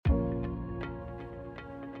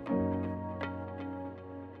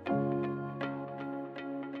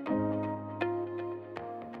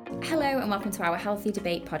Hello and welcome to our Healthy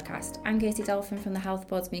Debate podcast. I'm Kirsty Dolphin from the Health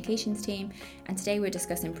Board's communications team, and today we're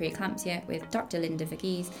discussing pre-eclampsia with Dr. Linda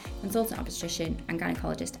Verghese, consultant obstetrician and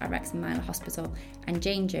gynaecologist at Wrexham Mile Hospital, and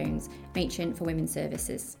Jane Jones, matron for Women's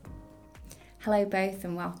Services. Hello both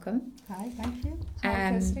and welcome. Hi, thank you.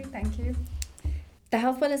 Hi Kirsty, thank you. The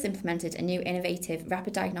Health Board has implemented a new innovative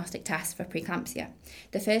rapid diagnostic test for pre-eclampsia,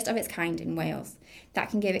 the first of its kind in Wales, that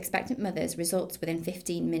can give expectant mothers results within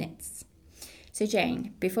 15 minutes. So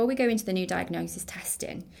Jane, before we go into the new diagnosis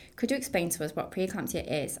testing, could you explain to us what pre-eclampsia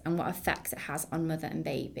is and what effects it has on mother and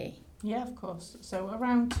baby? Yeah, of course. So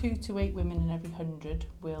around 2 to 8 women in every 100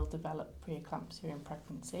 will develop pre-eclampsia in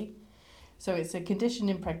pregnancy. So it's a condition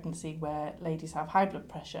in pregnancy where ladies have high blood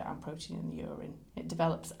pressure and protein in the urine. It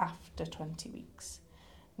develops after 20 weeks.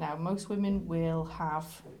 Now, most women will have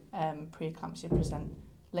pre-eclampsia present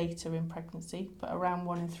later in pregnancy, but around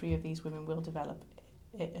 1 in 3 of these women will develop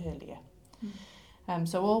it earlier.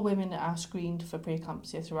 So all women are screened for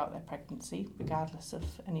pre-eclampsia throughout their pregnancy, regardless of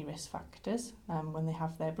any risk factors, when they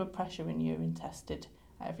have their blood pressure and urine tested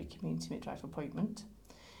at every community midwife appointment.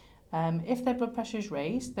 If their blood pressure is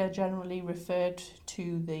raised, they're generally referred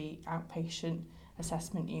to the outpatient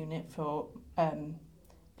assessment unit for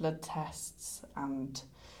blood tests and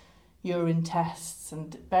urine tests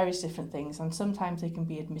and various different things, and sometimes they can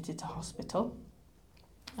be admitted to hospital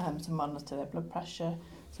to monitor their blood pressure.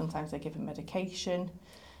 Sometimes they're given medication,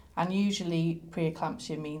 and usually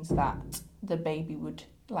pre-eclampsia means that the baby would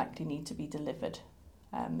likely need to be delivered.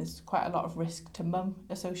 There's quite a lot of risk to mum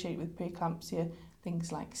associated with pre-eclampsia,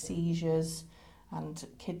 things like seizures and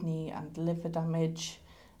kidney and liver damage.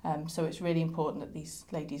 So it's really important that these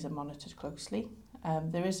ladies are monitored closely.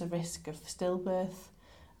 There is a risk of stillbirth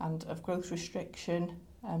and of growth restriction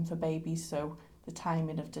for babies, so the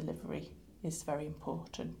timing of delivery is very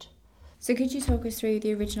important. So could you talk us through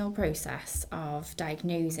the original process of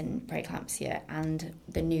diagnosing pre-eclampsia and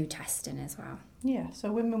the new testing as well? Yeah,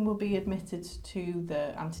 so women will be admitted to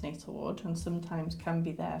the antenatal ward and sometimes can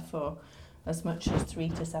be there for as much as 3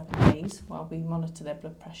 to 7 days while we monitor their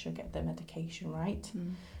blood pressure, get their medication right.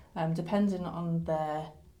 Depending on their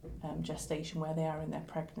gestation, where they are in their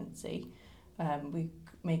pregnancy, we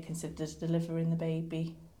may consider delivering the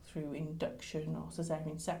baby through induction or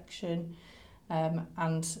caesarean section,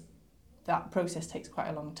 and that process takes quite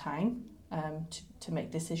a long time to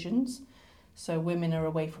make decisions. So women are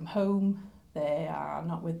away from home, they are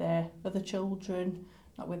not with their other children,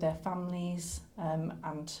 not with their families,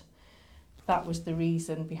 and that was the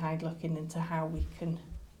reason behind looking into how we can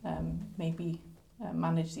maybe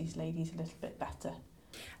manage these ladies a little bit better.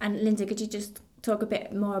 And Linda, could you just talk a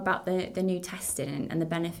bit more about the new testing and the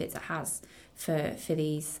benefits it has for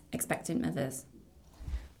these expectant mothers?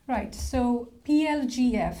 Right, so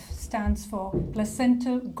PLGF stands for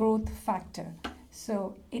placental growth factor.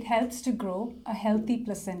 So it helps to grow a healthy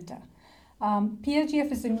placenta.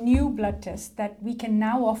 PLGF is a new blood test that we can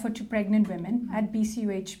now offer to pregnant women at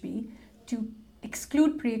BCUHB to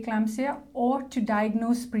exclude preeclampsia or to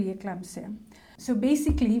diagnose preeclampsia. So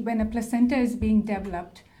basically, when a placenta is being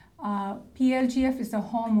developed, PLGF is a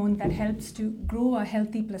hormone that helps to grow a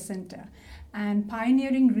healthy placenta. And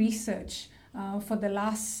pioneering research for the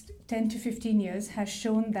last 10 to 15 years has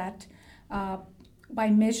shown that by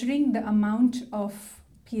measuring the amount of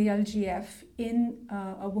PLGF in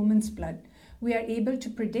a woman's blood, we are able to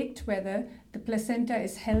predict whether the placenta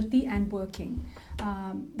is healthy and working.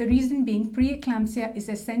 The reason being, pre-eclampsia is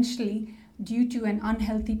essentially due to an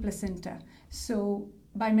unhealthy placenta. So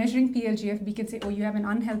by measuring PLGF, we can say, oh, you have an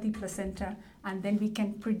unhealthy placenta, and then we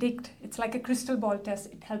can predict. It's like a crystal ball test.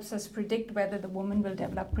 It helps us predict whether the woman will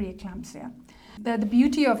develop pre-eclampsia. The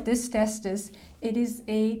beauty of this test is it is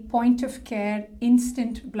a point-of-care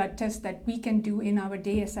instant blood test that we can do in our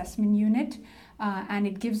day assessment unit, and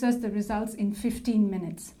it gives us the results in 15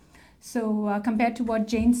 minutes. So compared to what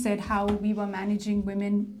Jane said, how we were managing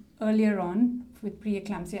women earlier on with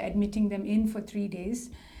pre-eclampsia, admitting them in for 3 days,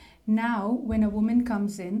 now, when a woman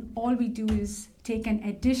comes in, all we do is take an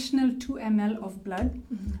additional 2 ml of blood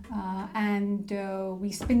and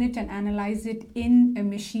we spin it and analyze it in a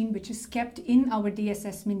machine which is kept in our day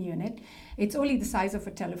assessment unit. It's only the size of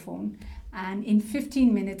a telephone, and in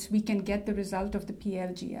 15 minutes we can get the result of the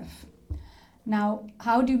PLGF. Now,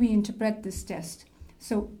 how do we interpret this test?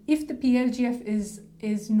 So if the PLGF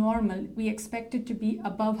is normal, we expect it to be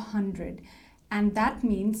above 100. And that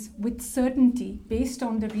means with certainty, based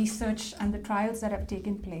on the research and the trials that have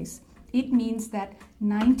taken place, it means that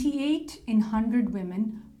 98 in 100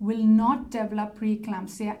 women will not develop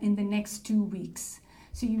preeclampsia in the next 2 weeks.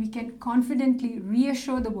 So we can confidently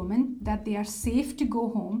reassure the woman that they are safe to go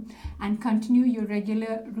home and continue your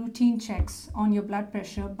regular routine checks on your blood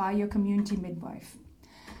pressure by your community midwife.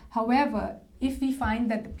 However, if we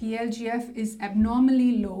find that the PLGF is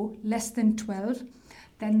abnormally low, less than 12,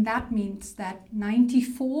 then that means that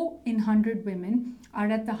 94 in 100 women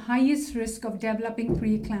are at the highest risk of developing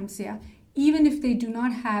pre-eclampsia, even if they do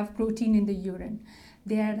not have protein in the urine.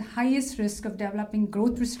 They are at highest risk of developing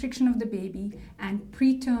growth restriction of the baby and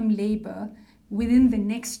preterm labor within the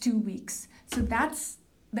next 2 weeks. So that's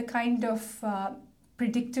the kind of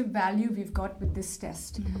predictive value we've got with this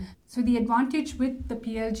test. Mm-hmm. So the advantage with the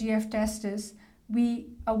PLGF test is we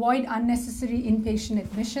avoid unnecessary inpatient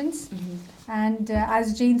admissions. Mm-hmm. And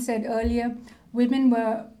as Jane said earlier, women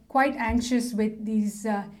were quite anxious with these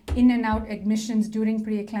in and out admissions during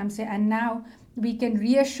preeclampsia, and now we can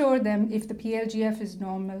reassure them if the PLGF is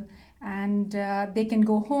normal, and they can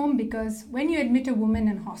go home, because when you admit a woman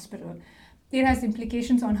in hospital, it has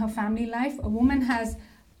implications on her family life. A woman has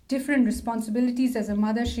different responsibilities as a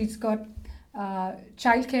mother. She's got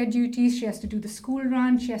childcare duties, she has to do the school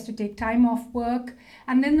run, she has to take time off work,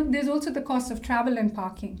 and then there's also the cost of travel and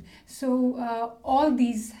parking. So all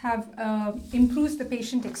these have improves the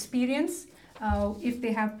patient experience if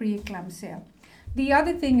they have preeclampsia. The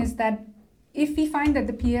other thing is that if we find that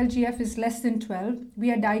the PLGF is less than 12,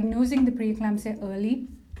 we are diagnosing the preeclampsia early,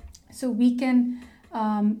 so we can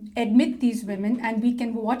admit these women and we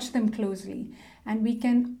can watch them closely, and we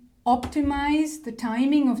can optimize the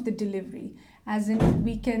timing of the delivery, as in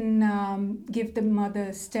we can give the mother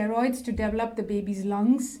steroids to develop the baby's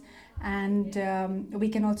lungs, and we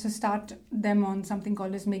can also start them on something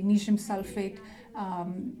called as magnesium sulfate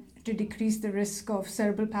to decrease the risk of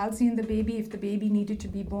cerebral palsy in the baby if the baby needed to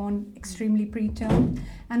be born extremely preterm.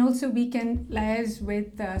 And also we can liaise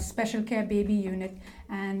with the special care baby unit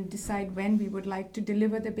and decide when we would like to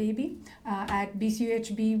deliver the baby. At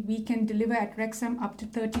BCUHB, we can deliver at Wrexham up to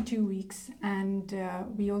 32 weeks, and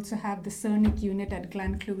we also have the Cernic unit at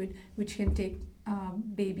Glenclwyd, which can take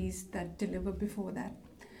babies that deliver before that.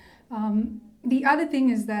 The other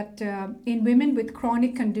thing is that in women with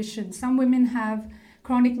chronic conditions, some women have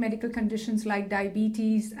chronic medical conditions like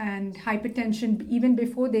diabetes and hypertension even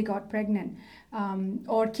before they got pregnant,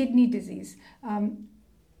 or kidney disease.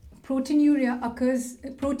 Protein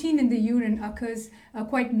in the urine occurs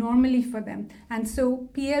quite normally for them. And so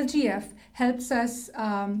PLGF helps us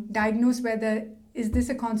diagnose whether is this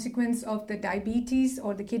a consequence of the diabetes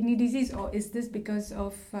or the kidney disease, or is this because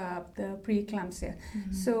of the preeclampsia.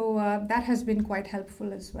 Mm-hmm. So that has been quite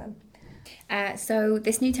helpful as well. So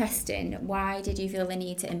this new testing, why did you feel the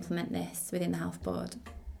need to implement this within the health board?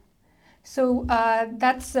 So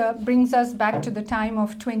that brings us back to the time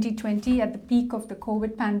of 2020 at the peak of the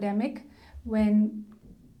COVID pandemic, when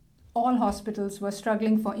all hospitals were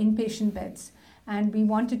struggling for inpatient beds. And we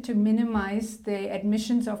wanted to minimize the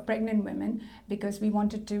admissions of pregnant women because we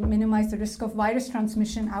wanted to minimize the risk of virus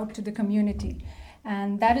transmission out to the community.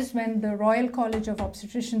 And that is when the Royal College of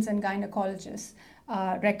Obstetricians and Gynecologists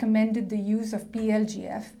recommended the use of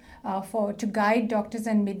PLGF to guide doctors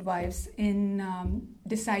and midwives in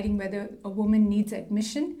deciding whether a woman needs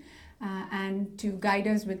admission and to guide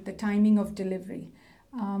us with the timing of delivery.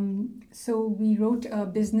 So we wrote a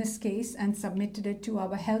business case and submitted it to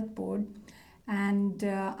our health board. And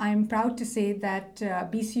I'm proud to say that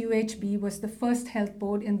BCUHB was the first health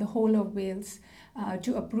board in the whole of Wales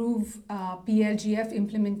to approve PLGF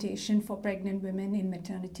implementation for pregnant women in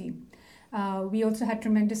maternity. We also had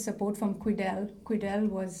tremendous support from Quidel. Quidel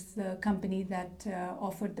was the company that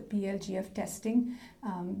offered the PLGF testing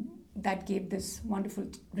that gave this wonderful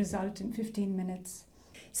result in 15 minutes.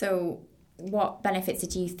 So what benefits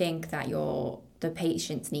did you think that the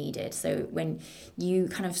patients needed? So when you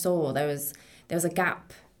kind of saw there was a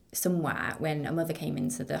gap somewhere when a mother came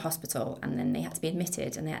into the hospital and then they had to be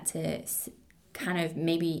admitted and they had to kind of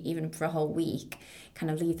maybe even for a whole week kind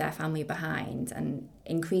of leave their family behind and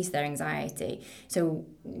increase their anxiety. So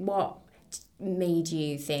what made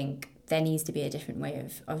you think there needs to be a different way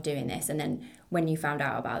of doing this? And then when you found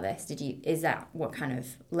out about this, is that what kind of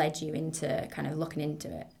led you into kind of looking into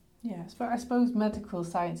it? Yes, but I suppose medical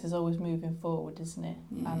science is always moving forward, isn't it?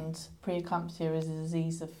 Yeah. And preeclampsia is a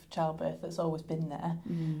disease of childbirth that's always been there.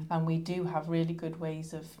 Mm. And we do have really good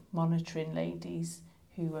ways of monitoring ladies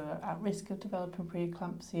who are at risk of developing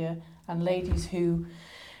preeclampsia and ladies who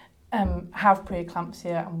have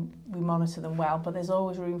preeclampsia, and we monitor them well, but there's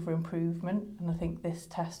always room for improvement. And I think this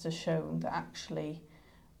test has shown that actually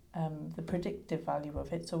the predictive value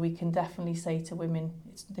of it, so we can definitely say to women,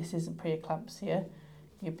 this isn't preeclampsia,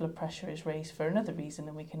 your blood pressure is raised for another reason,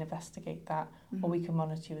 and we can investigate that, or we can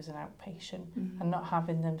monitor you as an outpatient, and not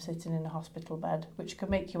having them sitting in a hospital bed, which could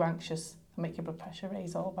make you anxious and make your blood pressure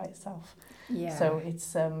raise all by itself. Yeah. So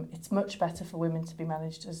it's much better for women to be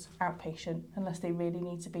managed as outpatient unless they really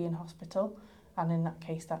need to be in hospital, and in that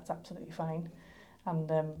case that's absolutely fine.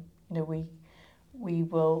 And we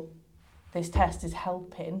will, this test is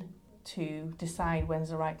helping to decide when's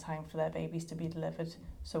the right time for their babies to be delivered.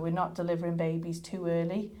 So we're not delivering babies too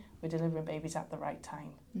early, we're delivering babies at the right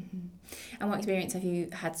time. And what experience have you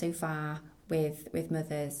had so far with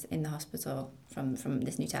mothers in the hospital from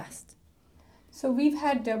this new test? So we've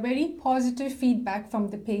had very positive feedback from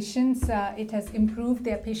the patients. It has improved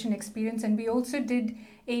their patient experience, and we also did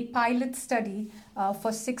a pilot study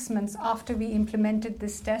for 6 months after we implemented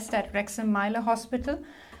this test at Wrexham Myler Hospital.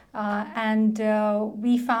 And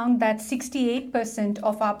we found that 68%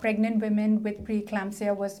 of our pregnant women with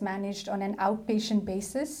pre-eclampsia was managed on an outpatient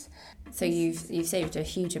basis. So you've saved a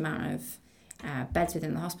huge amount of beds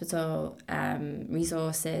within the hospital,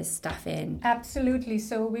 resources, staffing. Absolutely.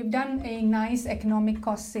 So we've done a nice economic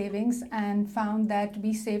cost savings and found that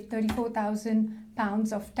we saved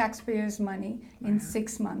 £34,000 of taxpayers' money in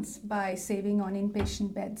 6 months by saving on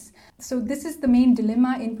inpatient beds. So this is the main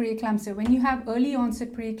dilemma in pre-eclampsia. When you have early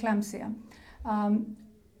onset pre-eclampsia,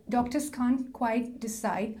 doctors can't quite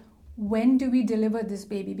decide when do we deliver this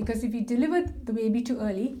baby, because if you deliver the baby too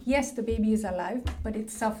early, yes, the baby is alive, but it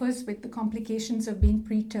suffers with the complications of being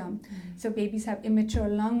preterm. So babies have immature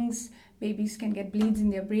lungs, babies can get bleeds in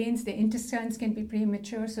their brains, their intestines can be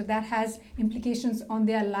premature, so that has implications on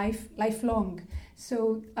their lifelong.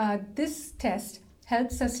 So this test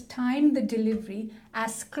helps us time the delivery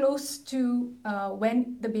as close to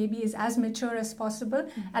when the baby is as mature as possible,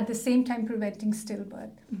 at the same time preventing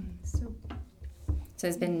stillbirth. So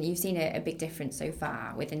you've seen a big difference so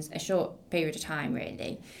far within a short period of time,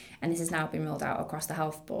 really, and this has now been rolled out across the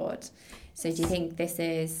health board. So do you think this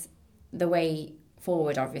is the way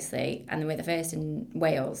forward, obviously, and we're the first in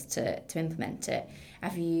Wales to implement it?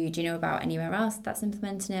 Do you know about anywhere else that's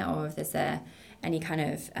implementing it, or if there's any kind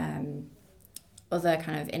of other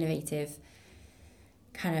kind of innovative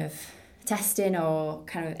kind of testing or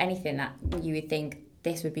kind of anything that you would think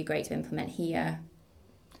this would be great to implement here?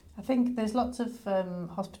 I think there's lots of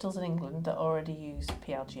hospitals in England that already use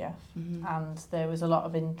PLGF, and there was a lot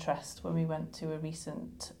of interest when we went to a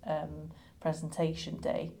recent presentation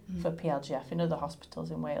day for PLGF in other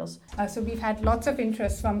hospitals in Wales. So we've had lots of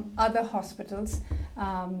interest from other hospitals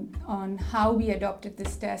on how we adopted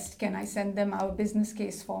this test. Can I send them our business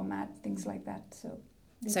case format, things like that. So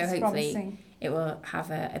hopefully promising. It will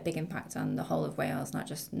have a big impact on the whole of Wales, not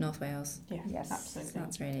just North Wales. Yeah, yes, absolutely. So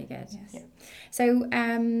that's really good. Yes. Yeah. So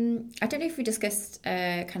I don't know if we discussed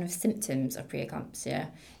kind of symptoms of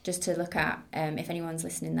pre-eclampsia, just to look at if anyone's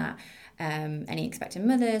listening that any expectant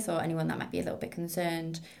mothers or anyone that might be a little bit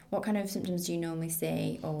concerned, what kind of symptoms do you normally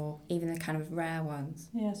see, or even the kind of rare ones?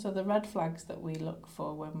 Yeah, so the red flags that we look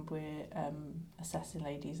for when we're assessing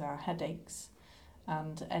ladies are headaches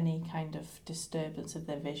and any kind of disturbance of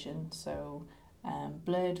their vision, so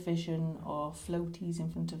blurred vision or floaties in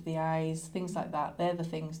front of the eyes, things like that. They're the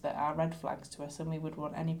things that are red flags to us, and we would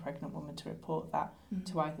want any pregnant woman to report that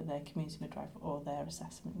to either their community midwife or their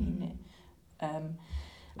assessment unit.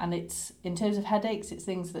 And it's, in terms of headaches, it's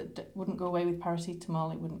things that wouldn't go away with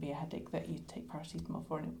paracetamol. It wouldn't be a headache that you'd take paracetamol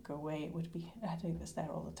for and it would go away. It would be a headache that's there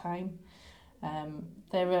all the time.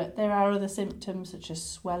 There are other symptoms such as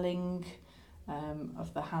swelling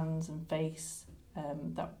of the hands and face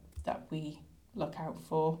that we look out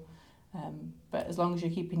for. But as long as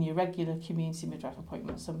you're keeping your regular community midwife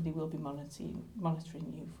appointments, somebody will be monitoring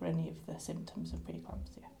you for any of the symptoms of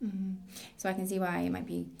pre-eclampsia. So I can see why it might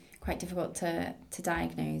be quite difficult to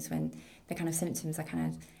diagnose when the kind of symptoms are kind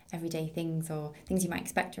of everyday things or things you might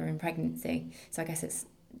expect during pregnancy. So I guess it's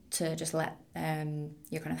to just let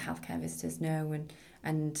your kind of healthcare visitors know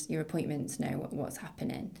and your appointments know what's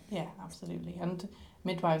happening. Yeah, absolutely. And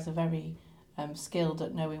midwives are very skilled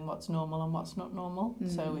at knowing what's normal and what's not normal.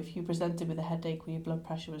 So if you presented with a headache where your blood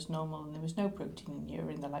pressure was normal and there was no protein in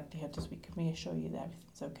urine, the likelihood is we can reassure you that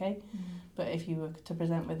everything's okay. But if you were to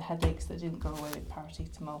present with headaches that didn't go away with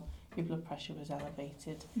paracetamol, your blood pressure was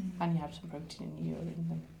elevated and you had some protein in your urine,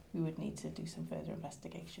 then we would need to do some further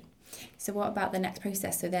investigation. So what about the next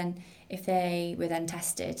process? So then if they were then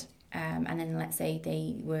tested and then let's say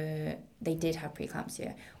they did have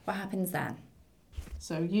preeclampsia, what happens then?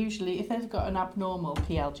 So usually if they've got an abnormal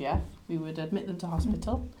PLGF, we would admit them to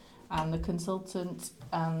hospital and the consultant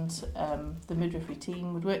and the midwifery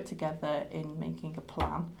team would work together in making a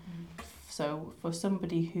plan. So for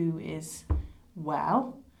somebody who is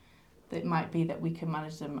well, it might be that we can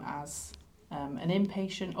manage them as an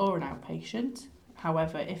inpatient or an outpatient.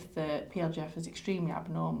 However, if the PLGF is extremely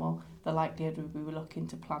abnormal, the likelihood would be we're looking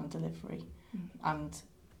to plan delivery. And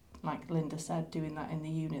like Linda said, doing that in the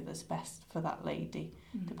unit that's best for that lady,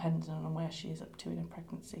 depending on where she is up to in her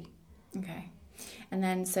pregnancy. Okay. And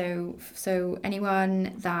then so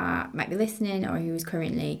anyone that might be listening or who is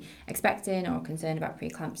currently expecting or concerned about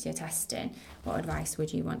preeclampsia testing, what advice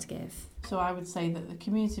would you want to give? So I would say that the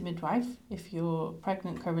community midwife, if you're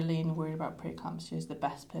pregnant currently and worried about preeclampsia, is the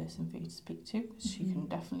best person for you to speak to. She can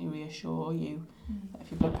definitely reassure you that if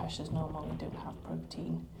your blood pressure is normal, you don't have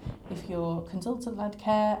protein. If you're consultant-led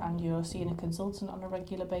care and you're seeing a consultant on a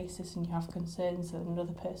regular basis and you have concerns, there's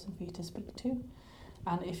another person for you to speak to.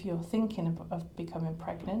 And if you're thinking of becoming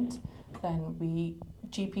pregnant, then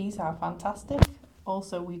GPs are fantastic.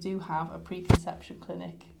 Also, we do have a preconception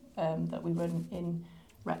clinic that we run in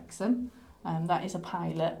Wrexham. That is a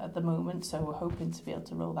pilot at the moment, so we're hoping to be able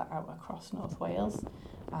to roll that out across North Wales.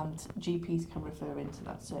 And GPs can refer into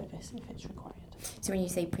that service if it's required. So when you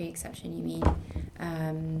say pre-exception, you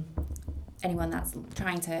mean anyone that's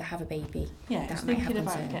trying to have a baby? Yeah, that thinking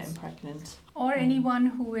about getting pregnant. Or anyone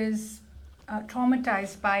who is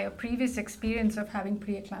traumatized by a previous experience of having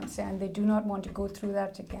pre-eclampsia and they do not want to go through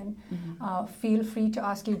that again, feel free to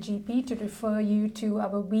ask your GP to refer you to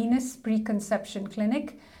our Venus Preconception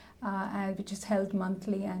Clinic, which is held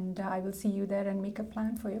monthly, and I will see you there and make a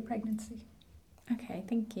plan for your pregnancy. Okay,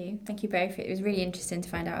 thank you. Thank you both. It was really interesting to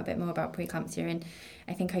find out a bit more about preeclampsia, and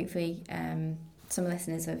I think hopefully some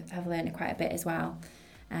listeners have learned quite a bit as well.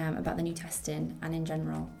 About the new testing and in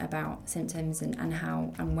general about symptoms and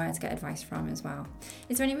how and where to get advice from as well.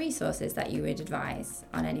 Is there any resources that you would advise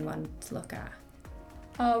on anyone to look at?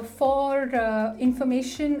 For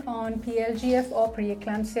information on PLGF or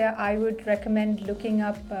preeclampsia, I would recommend looking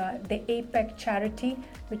up the APEC charity,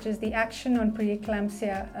 which is the Action on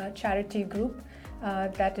Preeclampsia charity group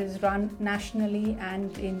that is run nationally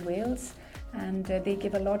and in Wales. And they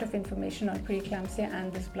give a lot of information on preeclampsia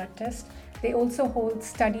and this blood test. They also hold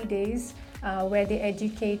study days where they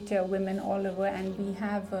educate women all over, and we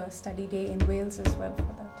have a study day in Wales as well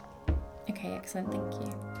for that. Okay, excellent, thank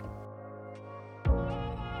you.